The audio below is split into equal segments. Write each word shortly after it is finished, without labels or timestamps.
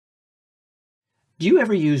Do you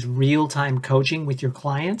ever use real-time coaching with your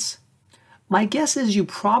clients? My guess is you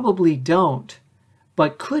probably don't,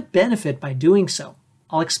 but could benefit by doing so.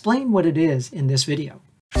 I'll explain what it is in this video.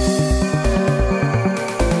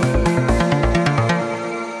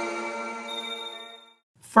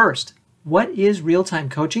 First, what is real-time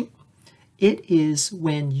coaching? It is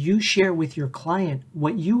when you share with your client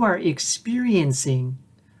what you are experiencing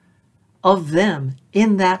of them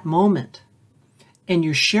in that moment. And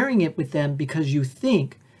you're sharing it with them because you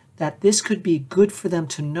think that this could be good for them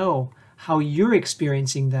to know how you're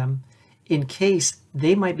experiencing them in case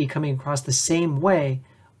they might be coming across the same way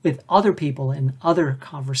with other people in other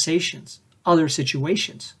conversations, other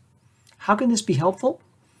situations. How can this be helpful?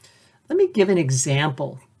 Let me give an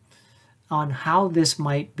example on how this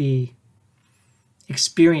might be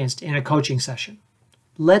experienced in a coaching session.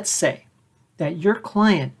 Let's say that your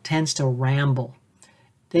client tends to ramble.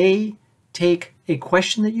 They take a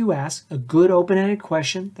question that you ask, a good open-ended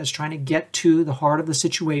question that's trying to get to the heart of the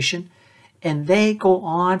situation, and they go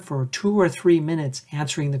on for 2 or 3 minutes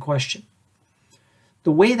answering the question.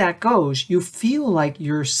 The way that goes, you feel like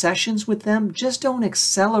your sessions with them just don't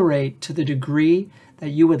accelerate to the degree that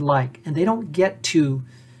you would like, and they don't get to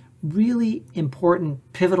really important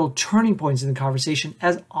pivotal turning points in the conversation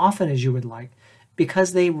as often as you would like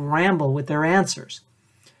because they ramble with their answers.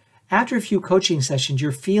 After a few coaching sessions,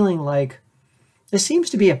 you're feeling like there seems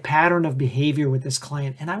to be a pattern of behavior with this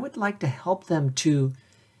client, and I would like to help them to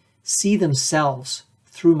see themselves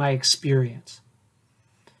through my experience.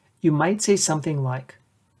 You might say something like,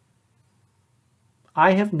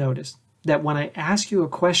 I have noticed that when I ask you a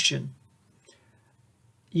question,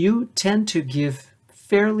 you tend to give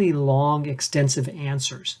fairly long, extensive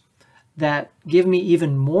answers that give me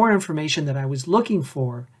even more information than I was looking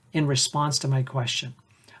for in response to my question.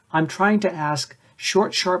 I'm trying to ask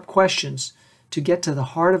short, sharp questions to get to the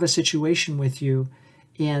heart of a situation with you,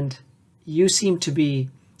 and you seem to be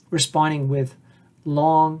responding with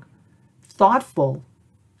long, thoughtful,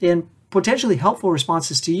 and potentially helpful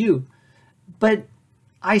responses to you. But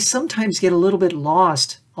I sometimes get a little bit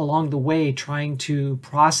lost along the way trying to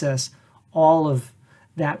process all of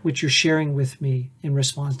that which you're sharing with me in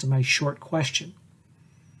response to my short question.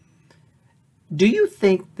 Do you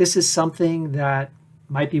think this is something that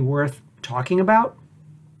might be worth talking about?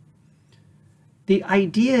 The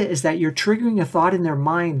idea is that you're triggering a thought in their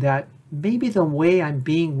mind that maybe the way I'm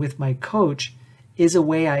being with my coach is a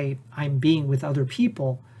way I'm being with other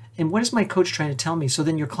people. And what is my coach trying to tell me? So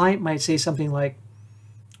then your client might say something like,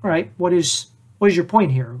 all right, what is your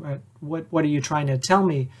point here? What are you trying to tell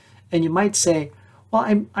me? And you might say,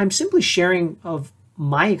 well, I'm simply sharing of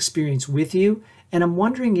my experience with you, and I'm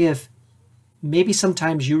wondering if maybe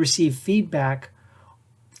sometimes you receive feedback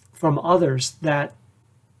from others that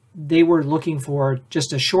they were looking for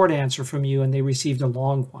just a short answer from you and they received a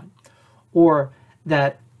long one, or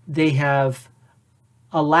that they have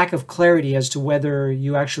a lack of clarity as to whether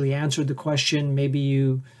you actually answered the question. Maybe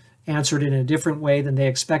you answered it in a different way than they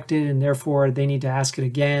expected, and therefore they need to ask it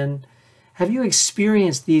again. Have you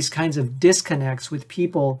experienced these kinds of disconnects with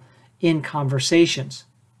people in conversations?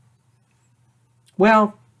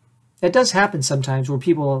 Well, that does happen sometimes where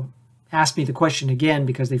people ask me the question again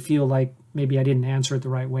because they feel like maybe I didn't answer it the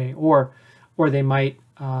right way, or they might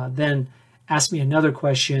then ask me another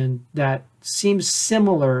question that seems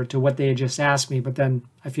similar to what they had just asked me, but then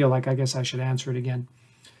I feel like I guess I should answer it again.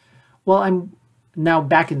 Well, I'm now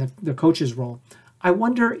back in the coach's role. I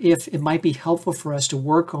wonder if it might be helpful for us to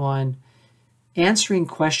work on answering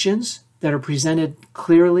questions that are presented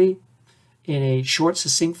clearly in a short,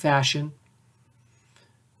 succinct fashion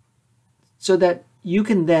so that you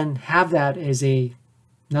can then have that as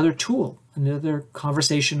another tool, another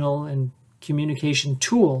conversational and communication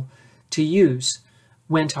tool to use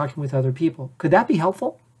when talking with other people. Could that be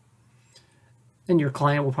helpful? And your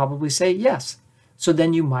client will probably say yes. So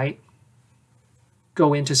then you might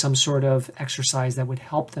go into some sort of exercise that would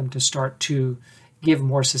help them to start to give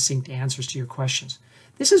more succinct answers to your questions.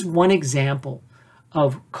 This is one example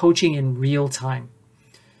of coaching in real time.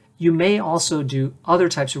 You may also do other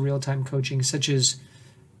types of real-time coaching, such as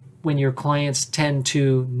when your clients tend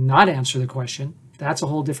to not answer the question. That's a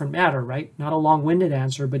whole different matter, right? Not a long-winded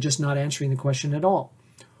answer, but just not answering the question at all.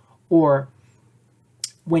 Or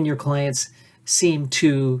when your clients seem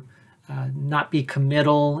to not be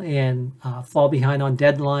committal and fall behind on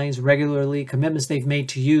deadlines regularly, commitments they've made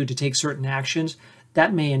to you to take certain actions,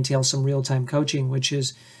 that may entail some real-time coaching, which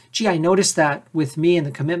is, gee, I noticed that with me and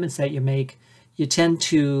the commitments that you make, you tend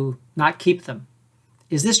to not keep them.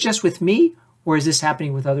 Is this just with me, or is this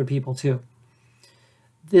happening with other people too?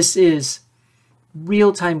 This is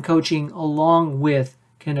real-time coaching along with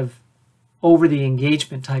kind of over the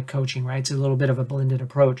engagement type coaching, right? It's a little bit of a blended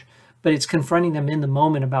approach, but it's confronting them in the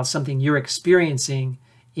moment about something you're experiencing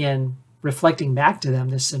and reflecting back to them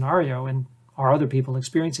this scenario, and are other people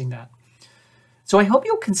experiencing that? So I hope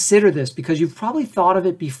you'll consider this, because you've probably thought of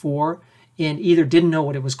it before and either didn't know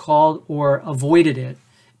what it was called or avoided it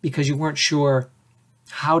because you weren't sure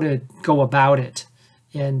how to go about it.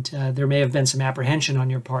 And there may have been some apprehension on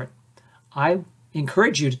your part. I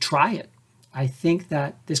encourage you to try it. I think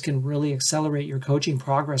that this can really accelerate your coaching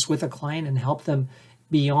progress with a client and help them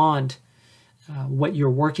beyond what you're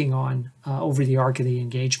working on over the arc of the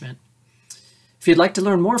engagement. If you'd like to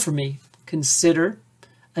learn more from me, consider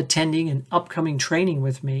attending an upcoming training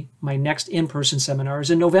with me. My next in-person seminar is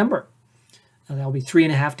in November. That'll be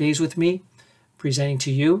 3.5 days with me, presenting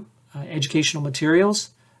to you educational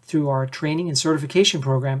materials through our training and certification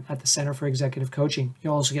program at the Center for Executive Coaching.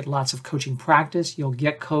 You'll also get lots of coaching practice, you'll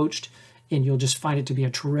get coached, and you'll just find it to be a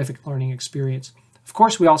terrific learning experience. Of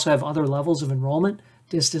course, we also have other levels of enrollment,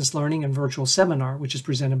 distance learning and virtual seminar, which is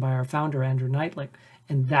presented by our founder, Andrew Neitlich,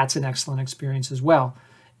 and that's an excellent experience as well.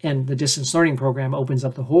 And the distance learning program opens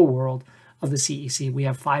up the whole world of the CEC. We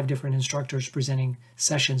have 5 different instructors presenting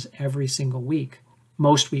sessions every single week,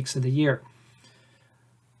 most weeks of the year.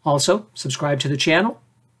 Also, subscribe to the channel,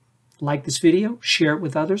 like this video, share it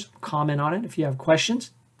with others, comment on it if you have questions,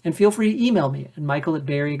 and feel free to email me at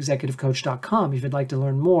michael@BAECexecutivecoach.com if you'd like to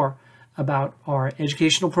learn more about our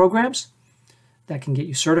educational programs that can get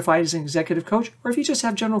you certified as an executive coach, or if you just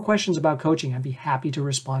have general questions about coaching, I'd be happy to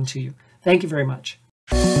respond to you. Thank you very much.